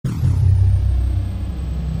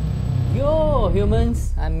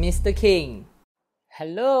humans, I'm Mr. Khing.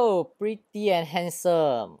 Hello, pretty and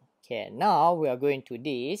handsome. Okay, now we are going to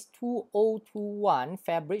this 2021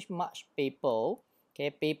 February March paper. Okay,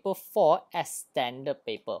 paper 4 as standard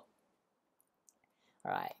paper.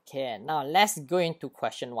 Alright, okay, now let's go into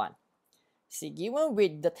question 1. See, given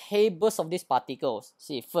with the tables of these particles,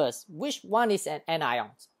 see first, which one is an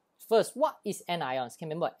anion? First, what is anions? Okay,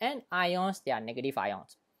 remember, anions, they are negative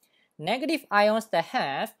ions. Negative ions that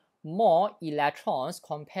have more electrons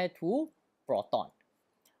compared to proton.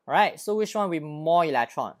 Alright, so which one with more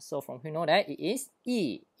electrons? So from here, you know that it is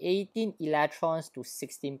E, 18 electrons to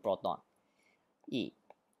 16 proton. E.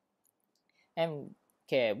 And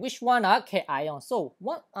okay, which one are K-ions? So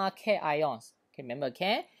what are K-ions? Okay, remember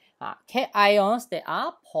K-ions, they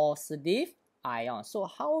are positive ions. So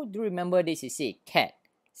how do you remember this? You see, cat,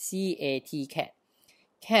 C-A-T, cat.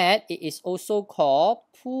 Cat, it is also called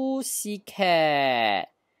pussycat.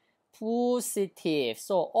 Positive.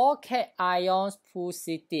 So all K-ions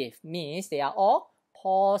positive means they are all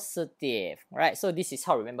positive. Right? So this is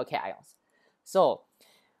how to remember K-ions. So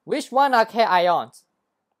which one are K-ions?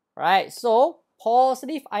 Right? So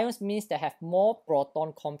positive ions means they have more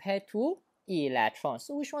proton compared to electrons.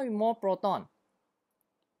 So which one with more proton?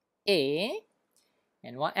 A.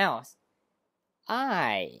 And what else?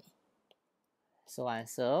 I. So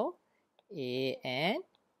answer A and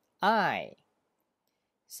I.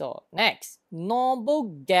 So next, noble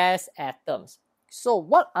gas atoms. So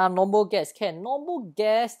what are noble gas? Okay, noble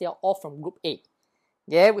gas, they are all from group A.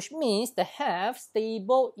 Yeah, which means they have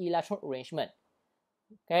stable electron arrangement.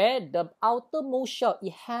 Okay, the outermost shell,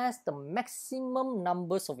 it has the maximum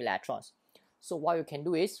numbers of electrons. So what you can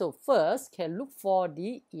do is, so first, can look for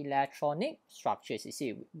the electronic structures. You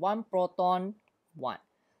see, 1 proton, 1.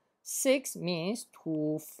 6 means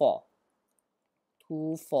 2, 4.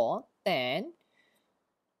 2, 4, 10,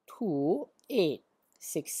 2, 8,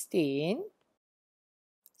 16,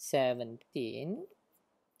 17,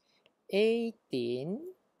 18,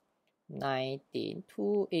 19,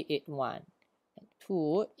 2, 8, 8, 1, and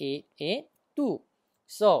 2, 8, 8, 2.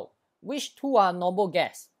 So, which two are noble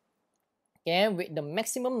gas? Okay, with the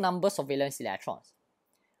maximum numbers of valence electrons.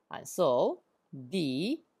 And so,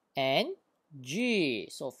 D and G.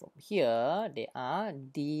 So from here, they are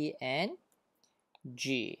D and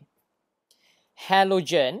G.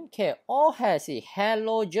 Halogen, okay, all has a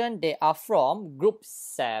halogen, they are from group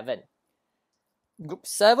 7. Group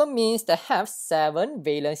 7 means they have 7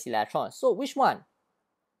 valence electrons. So which one?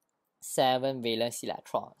 7 valence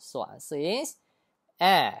electrons. So answer is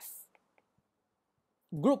F.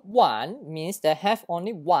 Group 1 means they have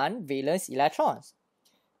only 1 valence electrons.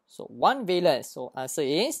 So 1 valence, so answer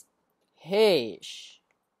is H.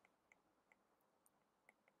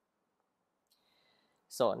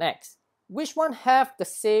 So next, which one have the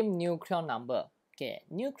same nucleon number? Okay,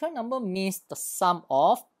 nucleon number means the sum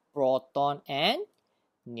of proton and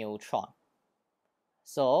neutron.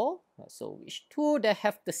 So which two that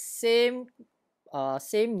have the same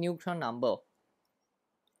nucleon number?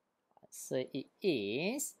 So it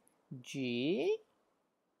is G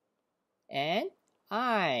and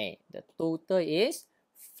I. The total is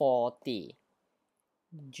 40.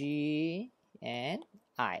 G and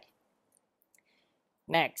I.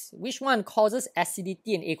 Next, which one causes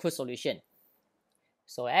acidity in aqueous solution?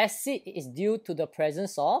 So acid is due to the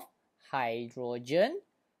presence of hydrogen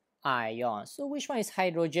ion. So which one is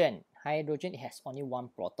hydrogen? Hydrogen has only 1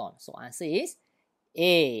 proton. So answer is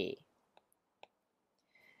A.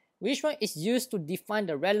 Which one is used to define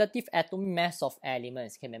the relative atomic mass of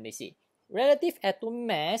elements? Can remember, see, relative atomic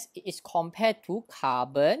mass is compared to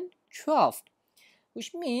carbon 12,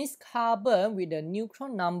 which means carbon with the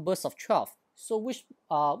neutron numbers of 12. So which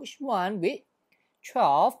one with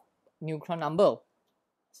 12 neutron number?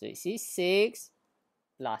 So you see 6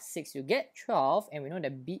 plus 6, you get 12, and we know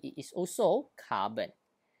that B is also carbon.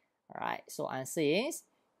 Alright, so answer is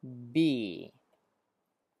B.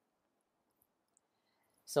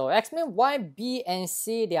 So explain why B and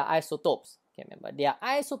C, they are isotopes. Okay, remember, they are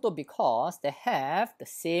isotopes because they have the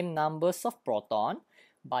same numbers of proton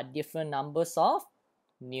but different numbers of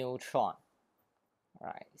neutron.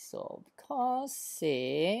 Right, so because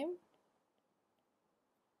same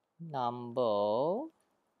number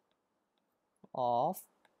of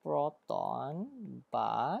proton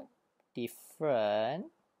but different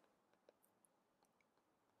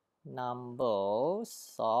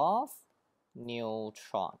numbers of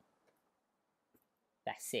neutron.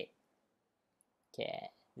 That's it. Okay,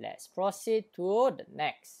 let's proceed to the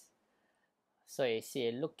next. So you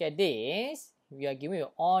see, look at this. We are giving you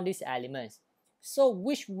all these elements. So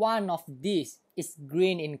which one of these is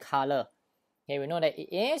green in color? Okay, we know that it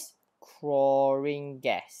is chlorine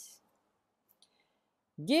gas.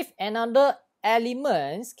 Give another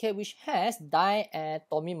element, okay, which has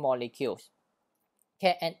diatomic molecules.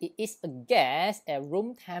 Okay, and it is a gas at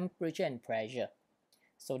room temperature and pressure.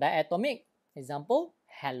 So diatomic, example,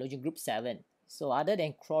 halogen group 7. So other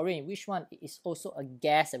than chlorine, which one is also a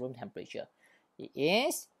gas at room temperature? It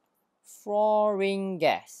is fluorine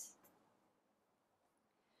gas.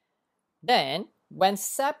 Then, when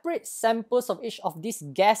separate samples of each of these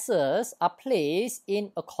gases are placed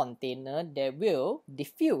in a container, they will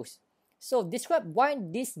diffuse. So describe why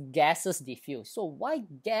these gases diffuse. So why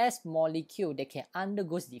gas molecule that can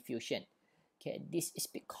undergo diffusion? Okay, this is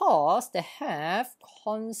because they have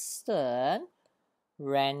constant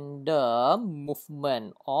random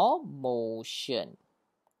movement or motion.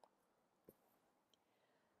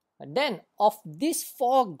 Then of these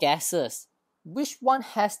 4 gases, which one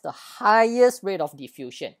has the highest rate of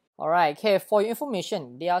diffusion? Alright, okay, for your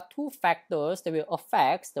information, there are 2 factors that will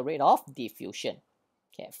affect the rate of diffusion.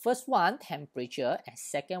 Okay, first one, temperature, and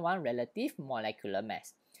second one, relative molecular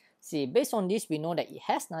mass. See, based on this, we know that it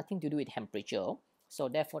has nothing to do with temperature. So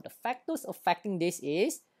therefore, the factors affecting this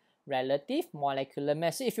is relative molecular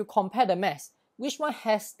mass. So if you compare the mass, which one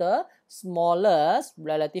has the smallest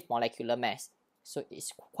relative molecular mass? So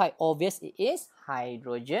it's quite obvious it is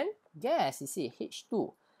hydrogen gas. You see,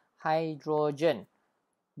 H2, hydrogen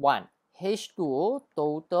 1, H2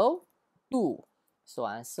 total 2. So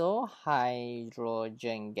answer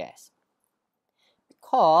hydrogen gas.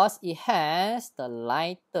 Because it has the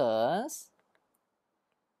lightest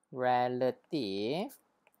relative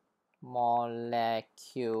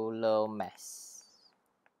molecular mass.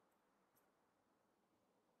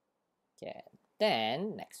 Okay,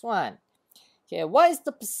 then next one. Okay, what is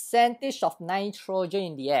the percentage of nitrogen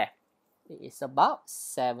in the air? It is about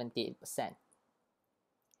 78%.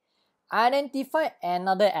 Identify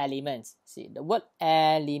another element. See, the word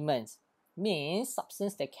elements means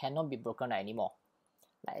substance that cannot be broken anymore.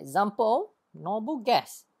 Like example, noble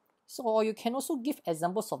gas. So you can also give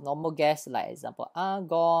examples of normal gas, like example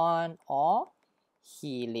argon or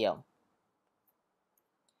helium.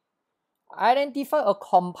 Identify a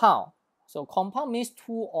compound. So compound means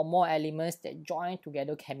 2 or more elements that join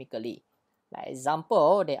together chemically. Like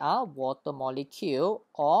example, they are water molecule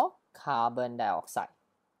or carbon dioxide.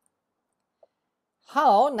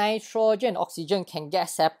 How nitrogen and oxygen can get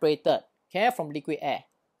separated, okay, from liquid air?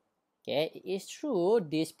 Okay, it is through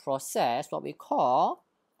this process, what we call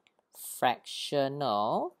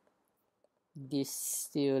fractional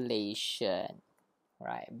distillation,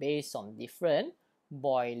 right, based on different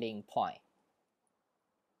boiling point.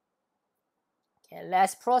 Okay,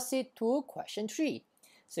 let's proceed to question 3.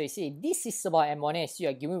 So you see, this is about ammonia, so you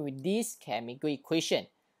are given with this chemical equation.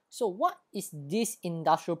 So what is this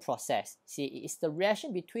industrial process? See, it is the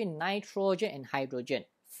reaction between nitrogen and hydrogen,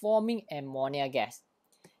 forming ammonia gas.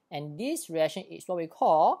 And this reaction is what we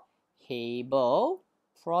call Haber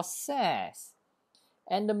process.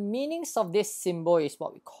 And the meanings of this symbol is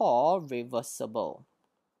what we call reversible.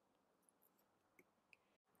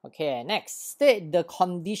 Okay, next, state the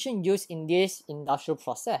condition used in this industrial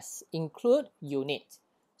process. Include unit.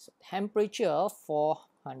 So temperature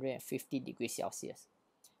 450 degrees Celsius.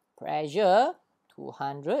 Pressure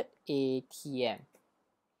 200 atm.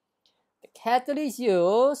 The catalyst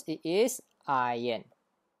used is iron.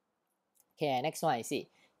 Okay, next one I see.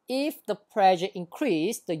 If the pressure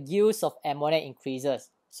increases, the use of ammonia increases.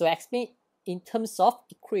 So explain in terms of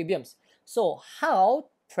equilibriums. So how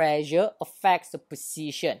pressure affects the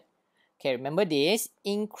position. Okay, remember this.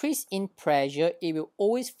 Increase in pressure, it will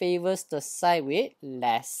always favor the side with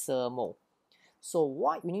lesser mole. So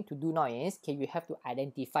what you need to do now is, okay, you have to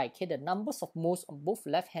identify, okay, the numbers of moles on both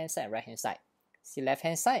left hand side and right hand side. See, left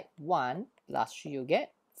hand side 1 plus 3 you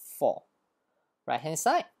get 4. Right hand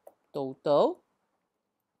side total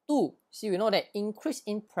 2. See, we know that increase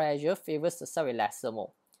in pressure favors the side with lesser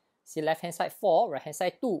mole. See, left hand side 4, right hand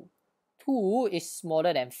side 2. 2 is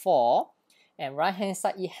smaller than 4, and right hand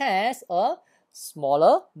side it has a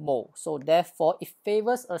smaller mole. So therefore it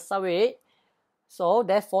favors a side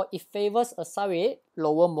with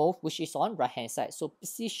lower mole, which is on right hand side. So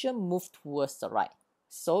position move towards the right.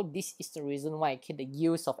 So this is the reason why, okay, the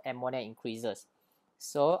use of ammonia increases.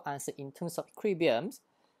 So answer in terms of equilibriums.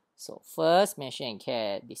 So first mention,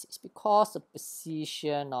 okay, this is because the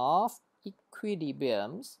position of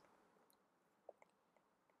equilibriums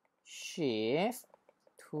shift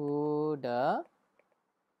to the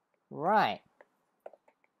right.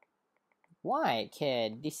 Why?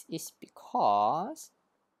 Okay, this is because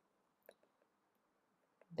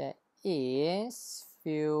there is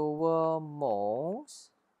fewer moles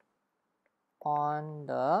on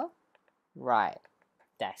the Right,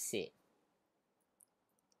 that's it.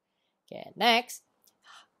 Okay, next,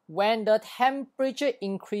 when the temperature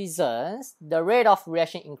increases, the rate of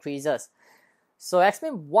reaction increases. So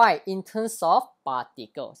explain why in terms of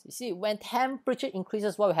particles. You see, when temperature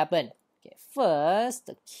increases, what will happen? Okay, first,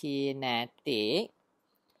 the kinetic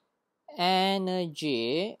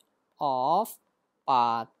energy of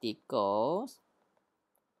particles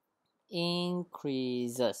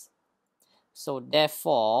increases. So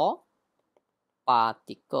therefore,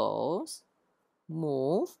 particles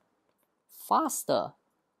move faster.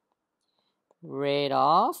 Rate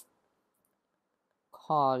of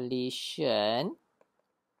collision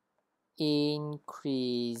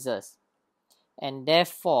increases, and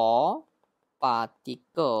therefore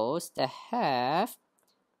particles that have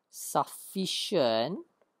sufficient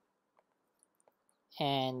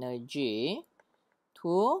energy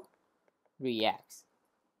to react.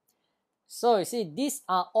 So you see, these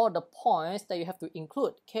are all the points that you have to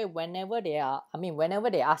include, okay, whenever they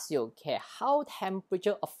ask you, okay, how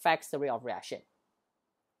temperature affects the rate of reaction.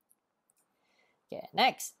 Okay,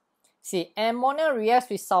 next. See, ammonia reacts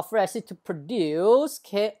with sulfuric acid to produce,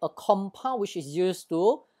 okay, a compound which is used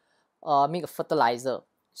to make a fertilizer.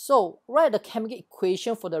 So write the chemical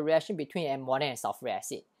equation for the reaction between ammonia and sulfuric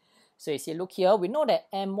acid. So you see, look here, we know that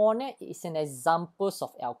ammonia is an example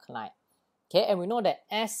of alkaline. Okay, and we know that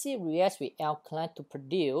acid reacts with alkaline to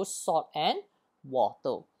produce salt and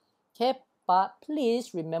water. Okay, but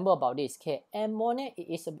please remember about this. Okay, ammonia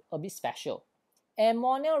is a bit special.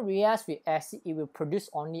 Ammonia reacts with acid, it will produce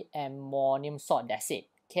only ammonium salt. That's it.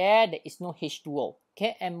 Okay, there is no H2O.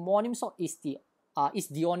 Okay, ammonium salt is the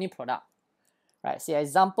only product. Right. See,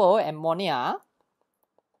 example, ammonia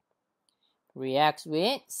reacts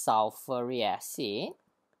with sulfuric acid.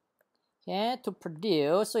 Okay, to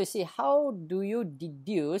produce, so you see, how do you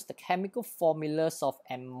deduce the chemical formulas of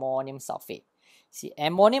ammonium sulfate? See,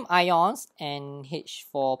 ammonium ions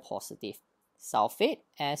NH4 positive, sulfate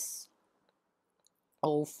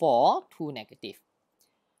SO4 2 negative.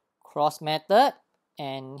 Cross method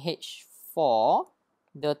NH4,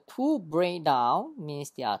 the 2 breakdown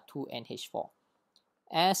means there are 2 NH4.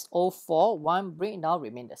 SO4, 1 breakdown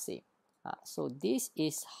remain the same. So this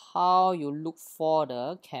is how you look for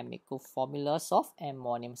the chemical formulas of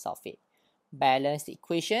ammonium sulfate. Balance the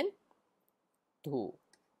equation 2.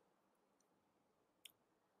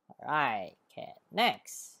 Alright, okay,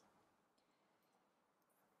 next.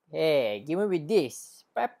 Okay, given with this,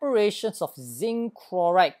 preparations of zinc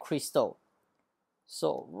chloride crystal.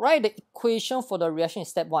 So write the equation for the reaction in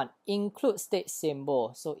step 1. Include state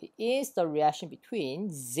symbol. So it is the reaction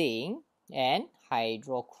between zinc and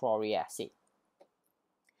hydrochloric acid.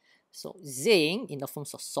 So zinc in the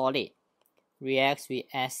forms of solid reacts with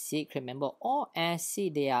acid. Remember, all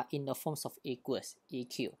acid, they are in the forms of aqueous,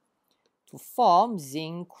 EQ, to form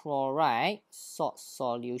zinc chloride salt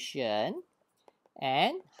solution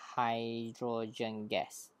and hydrogen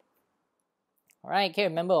gas. Alright, okay,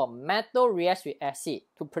 remember, metal reacts with acid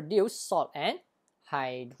to produce salt and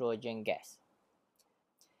hydrogen gas.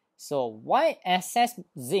 So why excess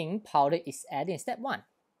zinc powder is added in step 1?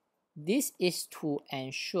 This is to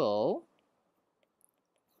ensure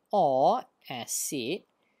all acid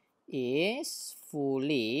is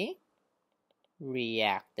fully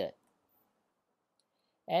reacted.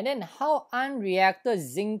 And then how unreacted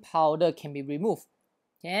zinc powder can be removed?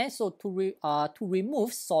 Okay, so to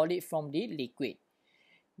remove solid from the liquid,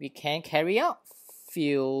 we can carry out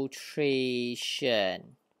filtration.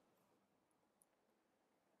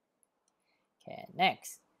 Okay,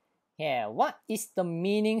 next. Yeah, what is the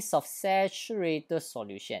meanings of saturated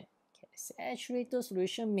solution? Okay, saturated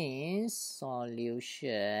solution means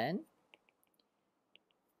solution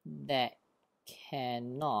that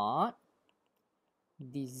cannot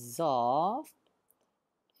dissolve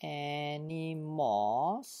any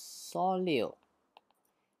more solute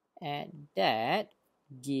at that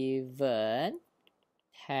given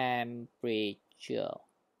temperature.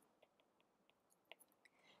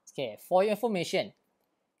 Okay, for your information,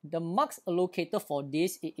 the marks allocated for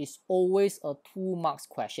this, it is always a 2 marks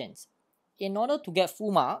questions. In order to get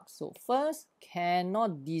full marks, so first,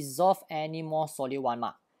 cannot dissolve any more solid, 1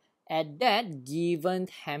 mark. At that given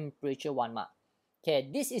temperature, 1 mark. Okay,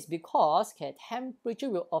 this is because temperature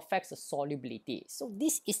will affect the solubility. So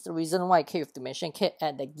this is the reason why you have to mention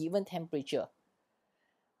at the given temperature.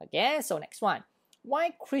 Okay, so next one.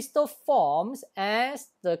 Why crystal forms as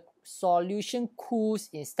the solution cools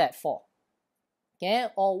in step 4? Okay,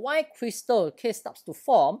 or why crystal starts to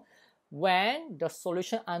form when the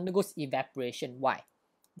solution undergoes evaporation? Why?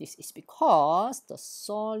 This is because the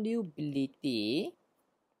solubility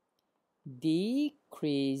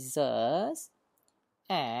decreases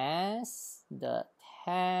as the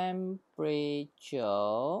temperature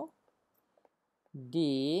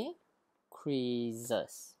decreases.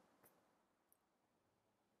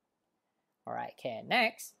 Alright, okay,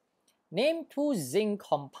 next. Name 2 zinc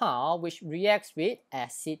compounds which reacts with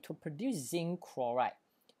acid to produce zinc chloride.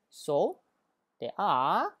 So, there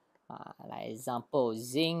are, like example,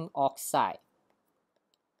 zinc oxide,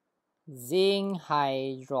 zinc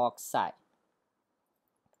hydroxide,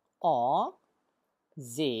 or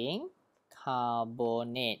zinc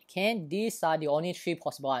carbonate. Okay, these are the only 3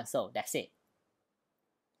 possible answers. That's it.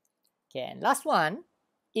 Okay, and last one.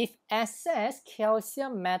 If excess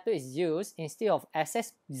calcium metal is used instead of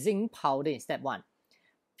excess zinc powder in step 1,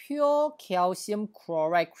 pure calcium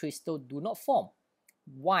chloride crystal do not form.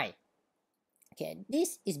 Why? Okay,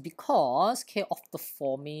 this is because of the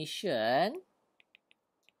formation.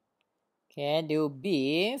 Okay, there will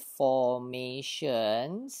be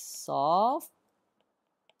formations of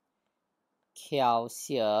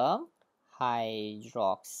calcium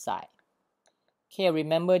hydroxide. Okay,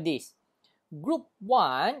 remember this. Group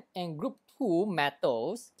 1 and group 2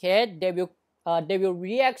 metals, okay, they will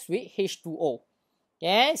react with H2O.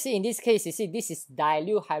 Okay, see in this case, you see this is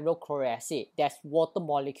dilute hydrochloric acid. There's water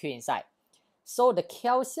molecule inside. So the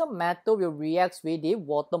calcium metal will react with the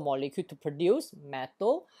water molecule to produce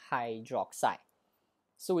metal hydroxide.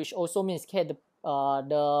 So which also means, okay,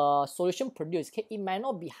 the solution produced, okay, it might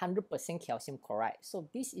not be 100% calcium chloride. So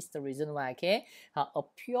this is the reason why, okay, a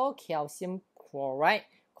pure calcium chloride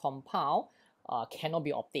compound cannot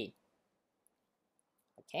be obtained.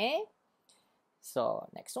 Okay, so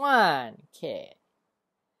next one. Okay,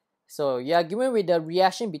 so you are given with the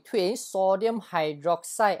reaction between sodium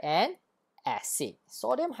hydroxide and acid.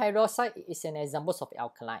 Sodium hydroxide is an example of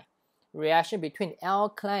alkaline. Reaction between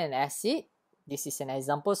alkaline and acid, this is an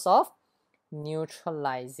example of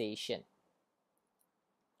neutralization.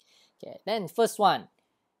 Okay, then first one,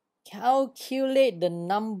 calculate the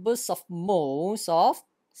numbers of moles of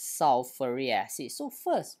sulfuric acid. So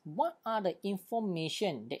first, what are the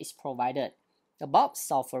information that is provided about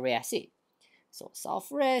sulfuric acid? So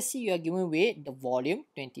sulfuric acid, you are given with the volume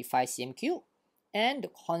 25 cm3 and the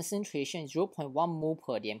concentration 0.1 mole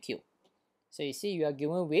per dm3. So you see you are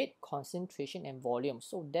given with concentration and volume.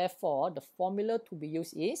 So therefore, the formula to be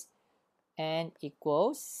used is N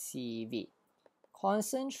equals CV.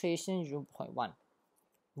 Concentration 0.1.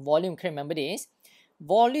 Volume, can remember this.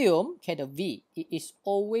 Volume, okay, the V, it is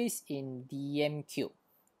always in dm3.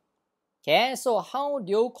 Okay, so how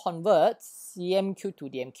do you convert cm3 to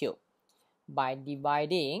dm3? By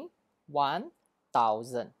dividing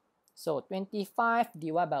 1000. So 25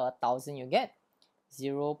 divided by 1000, you get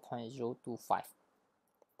 0.025.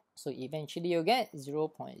 So eventually you get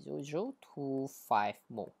 0.0025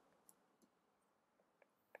 mole.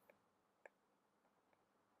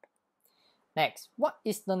 Next, what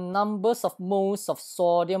is the numbers of moles of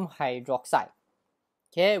sodium hydroxide?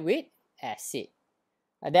 Okay, with acid.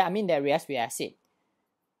 That reacts with acid.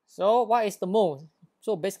 So what is the mole?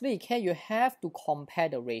 So basically, okay, you have to compare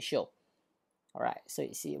the ratio. Alright, so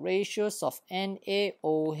you see ratios of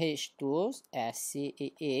NaOH to acid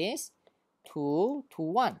is 2 to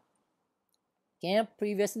 1. Okay,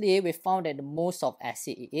 previously we found that the moles of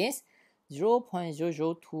acid is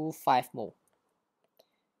 0.0025 mole.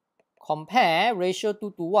 Compare ratio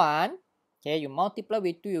 2 to 1. Okay, you multiply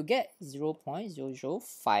with 2, you get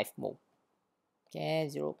 0.005 mole. Okay,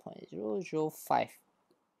 0.005.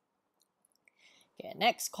 Okay,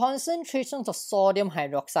 next, concentrations of sodium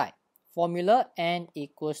hydroxide. Formula N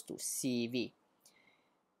equals to CV.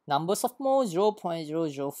 Numbers of moles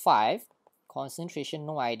 0.005. Concentration,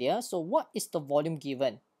 no idea. So what is the volume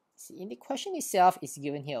given? See, in the question itself is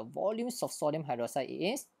given here. Volumes of sodium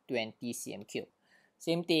hydroxide is 20 cm3.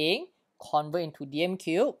 Same thing, convert into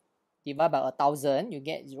dm3, divide by 1000, you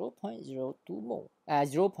get 0.02 mole,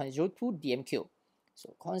 0.02 dm3.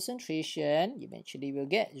 So concentration eventually will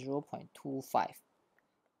get 0.25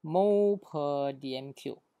 mole per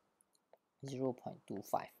dm3.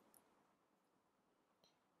 0.25.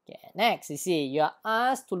 Okay, next, you see, you are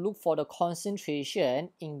asked to look for the concentration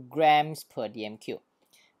in grams per dm3.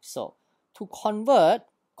 So, to convert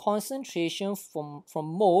concentration from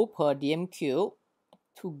mole per dm3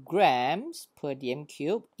 to grams per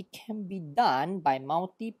dm3, it can be done by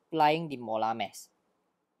multiplying the molar mass.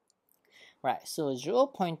 Right, so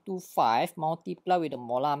 0.25 multiplied with the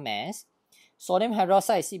molar mass. Sodium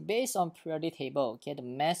hydroxide, see, based on periodic table, okay, the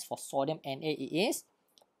mass for sodium Na is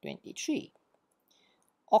 23.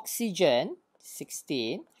 Oxygen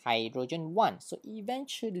 16, hydrogen 1. So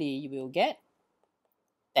eventually you will get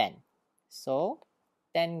 10. So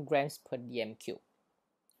 10 grams per dm cube.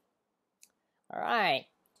 Alright,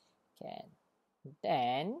 okay,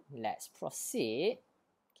 then let's proceed.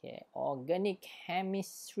 Okay, organic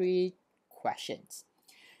chemistry questions.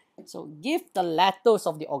 So give the letters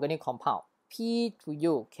of the organic compound P to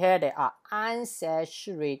U. Okay, they are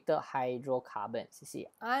unsaturated hydrocarbons. You see,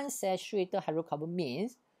 unsaturated hydrocarbon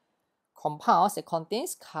means compounds that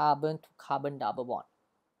contains carbon to carbon double bond.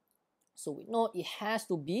 So we know it has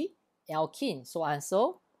to be alkene. So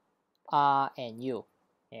answer R and U,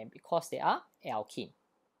 and because they are alkene.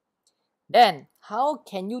 Then how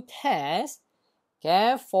can you test,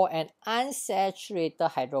 okay, for an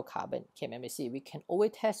unsaturated hydrocarbon? Okay, let me see. We can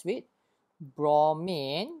always test with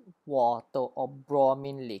bromine water or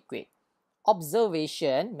bromine liquid.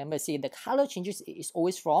 Observation, remember, see, the color changes is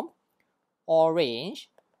always from orange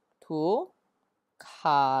to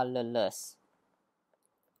colorless.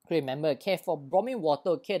 Remember, okay, for bromine water,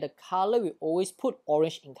 okay, the color we always put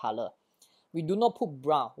orange in color. We do not put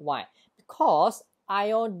brown. Why? Because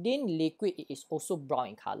iodine liquid is also brown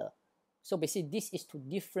in color. So basically, this is to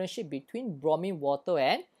differentiate between bromine water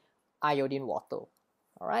and iodine water.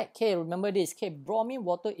 Alright, okay, remember this. Okay, bromine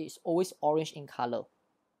water is always orange in color.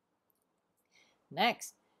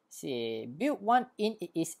 Next, see, build one in,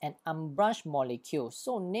 it is an unbranched molecule.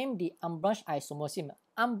 So name the unbranched isomer.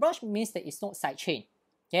 Unbranched means there is no side chain.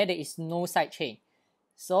 Okay, there is no side chain.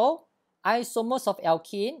 So isomers of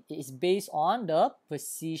alkene is based on the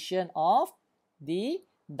position of the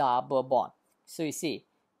double bond. So you see,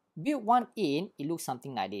 build one in, it looks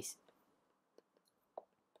something like this.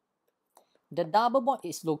 The double bond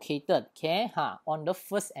is located, okay, on the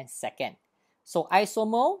first and second. So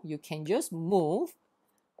isomer, you can just move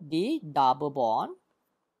the double bond,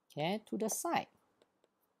 okay, to the side.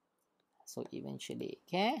 So eventually,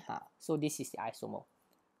 okay, so this is the isomer.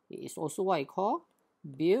 It is also what I call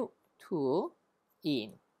build to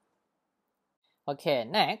in. Okay,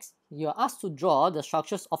 next, you are asked to draw the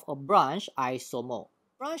structures of a branch isomer.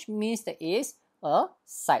 Branch means there is a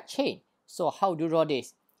side chain. So how do you draw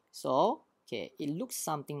this? So, okay, it looks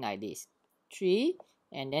something like this. 3,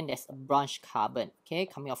 and then there's a branch carbon, okay,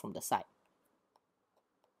 coming out from the side.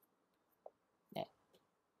 Yeah.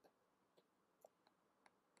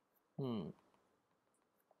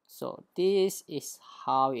 So this is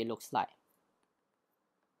how it looks like.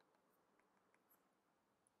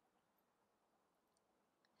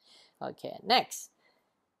 Okay, next.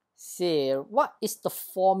 See, what is the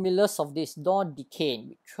formulas of this non-decane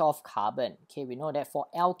with 12 carbon? Okay, we know that for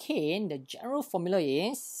alkane, the general formula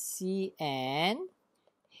is CnH2n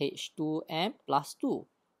plus 2.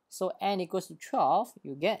 So n equals to 12,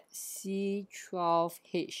 you get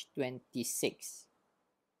C12H26.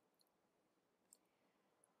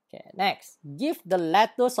 Okay, next, give the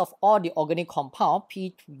letters of all the organic compound P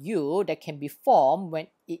to U that can be formed when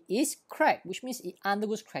it is cracked, which means it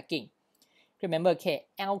undergoes cracking. Remember, okay,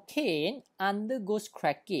 alkane undergoes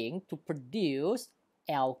cracking to produce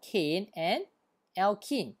alkane and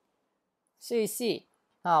alkene. So you see,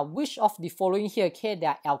 which of the following here, okay, they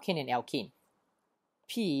are alkane and alkene?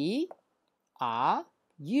 P, R,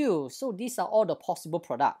 U. So these are all the possible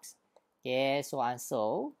products. Okay, so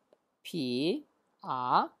answer P,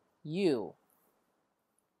 R, U.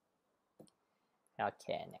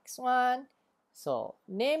 Okay, next one. So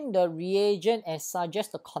name the reagent and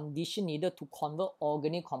suggest the condition needed to convert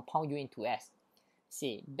organic compound U into S.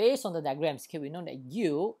 See, based on the diagrams, okay, we know that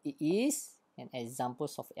U, it is an example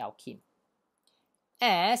of alkene.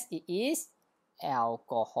 S, it is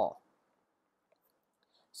alcohol.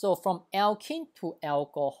 So from alkene to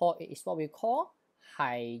alcohol, it is what we call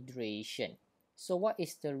hydration. So what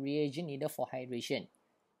is the reagent needed for hydration?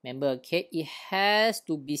 Remember, okay, it has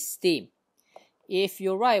to be steam. If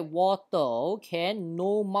you write water, okay,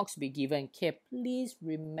 no marks will be given. Okay, please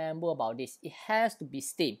remember about this. It has to be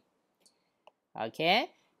steam. Okay,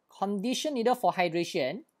 condition needed for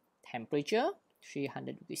hydration: temperature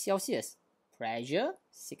 300 degrees Celsius, pressure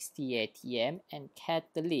 60 atm, and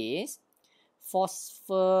catalyst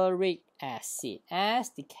phosphoric acid as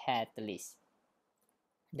the catalyst.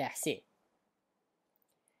 That's it.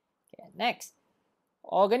 Okay, next,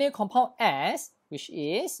 organic compound S, which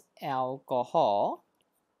is alcohol,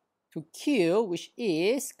 to Q, which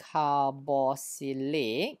is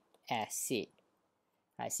carboxylic acid.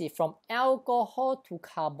 I see, from alcohol to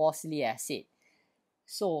carboxylic acid.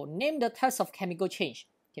 So name the types of chemical change.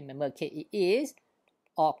 Okay, remember, okay, it is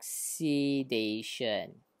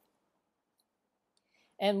oxidation.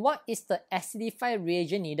 And what is the acidified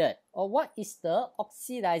reagent needed? Or what is the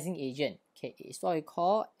oxidizing agent? Okay, it's what we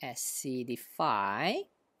call acidified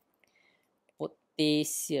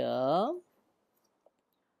potassium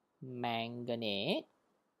manganate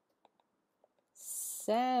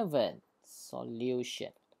 7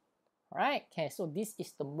 solution. Alright, okay, so this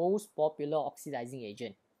is the most popular oxidizing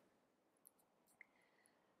agent.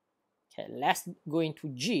 Okay, let's go into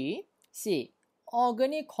G. See,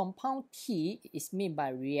 organic compound T is made by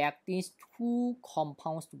reacting two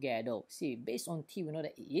compounds together. See, based on T, we know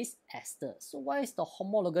that it is ester. So what is the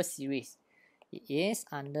homologous series? It is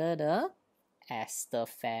under the ester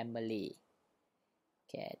family.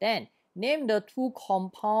 Okay, then name the two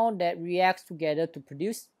compounds that reacts together to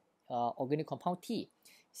produce organic compound T.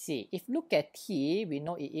 See, if look at T, we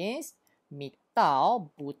know it is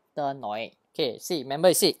methyl butanoate. Okay, see,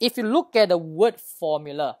 remember, see, if you look at the word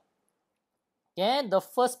formula, okay, the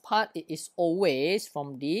first part it is always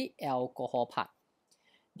from the alcohol part.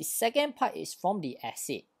 The second part is from the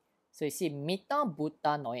acid. So you see methyl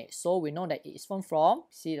butanoate. So we know that it is from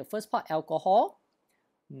see the first part alcohol,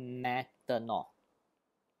 methanol.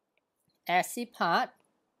 Acid part,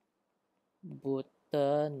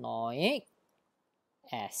 butanoic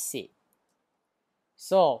acid.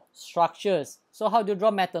 So structures. So how do you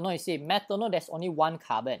draw methanol? You see methanol, there's only one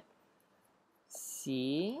carbon.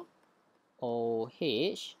 COH.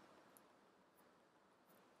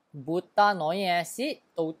 Butanoic acid,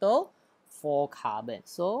 total 4 carbon.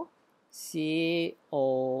 So COOH.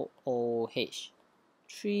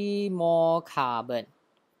 3 more carbon.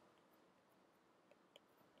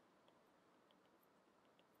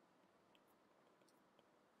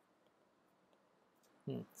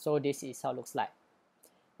 So this is how it looks like.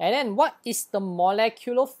 And then what is the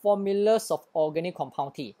molecular formulas of organic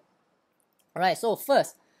compound T? Alright, so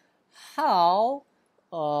first, how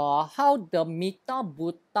the methyl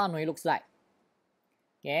butanoate looks like.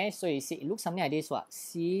 Okay, so you see it looks something like this. What?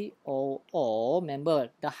 COO. Remember,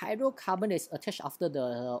 the hydrocarbon is attached after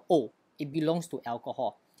the O. It belongs to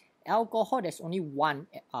alcohol. Alcohol, there's only one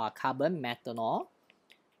carbon, methanol.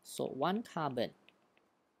 So 1 carbon.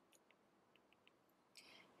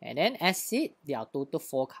 And then acid, there are total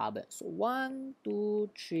 4 carbons. So 1, 2,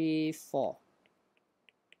 3, 4.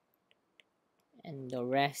 And the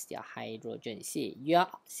rest, they are hydrogen. See,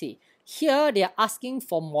 here they are asking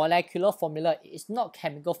for molecular formula. It's not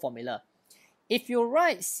chemical formula. If you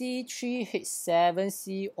write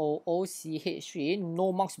C3H7COOCH3,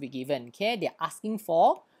 no marks will be given. Okay, they are asking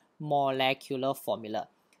for molecular formula.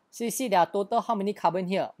 So you see, there are total how many carbon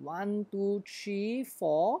here? 1, 2, 3,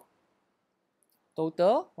 4.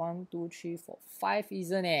 Total 1, 2, 3, 4, 5,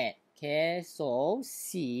 isn't it? Okay, so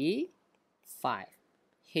C 5,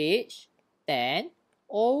 H 10,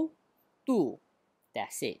 O 2.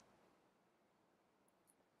 That's it.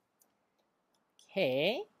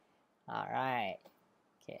 Okay, all right.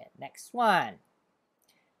 Okay, next one.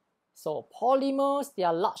 So polymers, they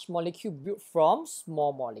are large molecule built from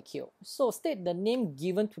small molecule. So state the name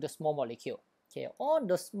given to the small molecule. Okay, all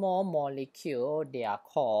the small molecule, they are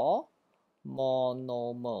called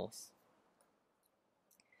monomers.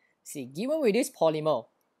 See, given with this polymer,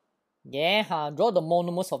 draw the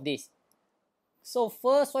monomers of this. So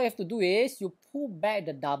first, what you have to do is you pull back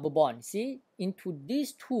the double bond, see, into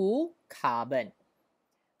these 2 carbon.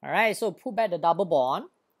 Alright, so pull back the double bond,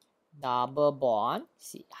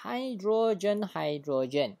 see, hydrogen,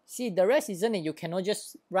 hydrogen. See, the rest isn't it, you cannot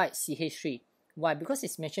just write CH3. Why? Because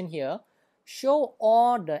it's mentioned here, show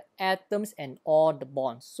all the atoms and all the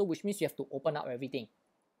bonds. So which means you have to open up everything.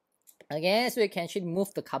 Again, so you can actually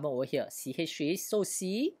move the carbon over here. CH3, so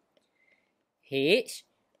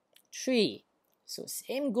CH3. So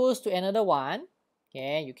same goes to another one.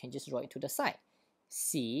 Okay, you can just draw it to the side.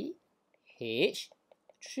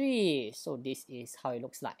 CH3. So this is how it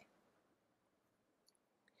looks like.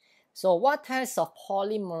 So what types of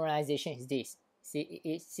polymerization is this? See,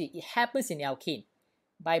 it happens in alkene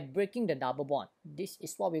by breaking the double bond. This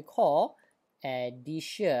is what we call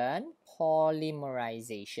addition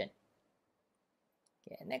polymerization.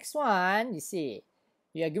 Okay, next one, you see,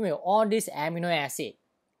 you are given all these amino acid.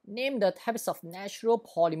 Name the types of natural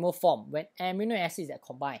polymer form when amino acids are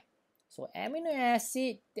combined. So amino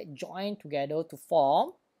acid that join together to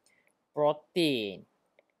form protein.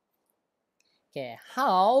 Okay,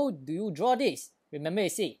 how do you draw this? Remember, you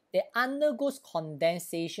see, it undergoes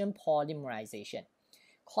condensation polymerization.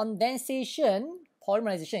 Condensation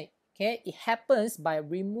polymerization, okay, it happens by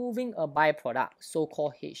removing a byproduct,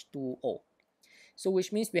 so-called H2O. So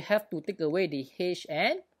which means we have to take away the H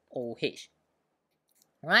and OH.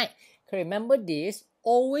 Right? Okay, remember this,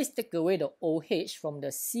 always take away the OH from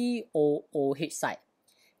the COOH side.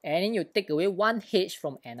 And then you take away one H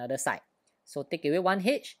from another side. So take away one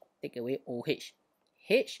H, take away OH.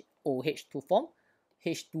 H, OH to form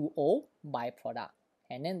H2O byproduct.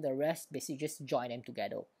 And then the rest basically just join them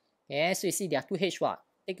together. Yeah, so you see there are 2 H what?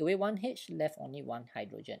 take away one H, left only one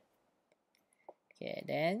hydrogen. Okay,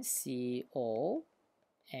 then CO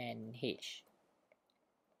and H.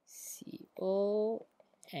 CO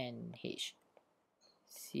and H.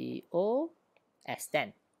 CO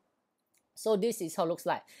S10. So this is how it looks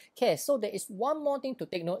like. Okay, so there is one more thing to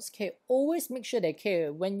take notes. Okay, always make sure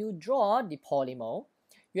that when you draw the polymer,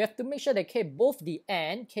 you have to make sure that both the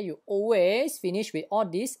end, you always finish with all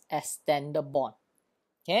this extended bond.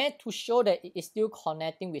 Okay, to show that it is still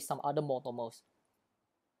connecting with some other monomers.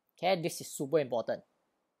 Okay, this is super important.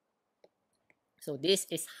 So this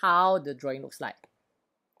is how the drawing looks like.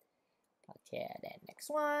 Okay, then next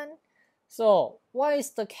one. So what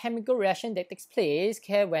is the chemical reaction that takes place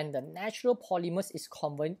when the natural polymers is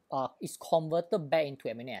converted back into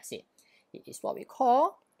amino acid? It is what we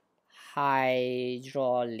call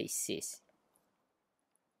hydrolysis.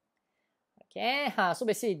 Okay, so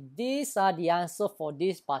basically these are the answer for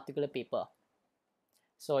this particular paper.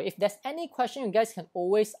 So if there's any question, you guys can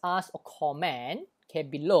always ask or comment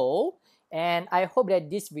below. And I hope that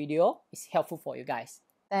this video is helpful for you guys.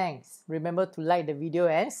 Thanks. Remember to like the video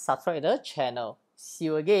and subscribe to the channel. See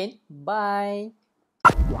you again. Bye.